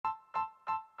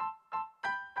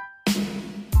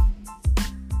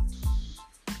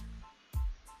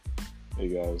Hey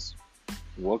guys,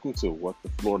 welcome to What the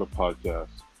Florida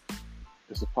Podcast.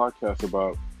 It's a podcast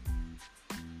about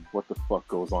what the fuck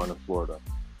goes on in Florida.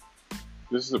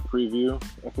 This is a preview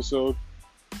episode,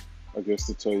 I guess,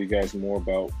 to tell you guys more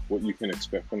about what you can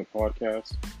expect from the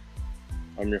podcast.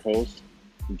 I'm your host,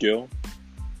 Gil,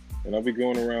 and I'll be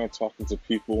going around talking to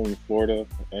people in Florida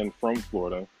and from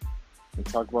Florida and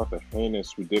talk about the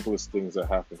heinous, ridiculous things that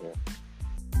happen here.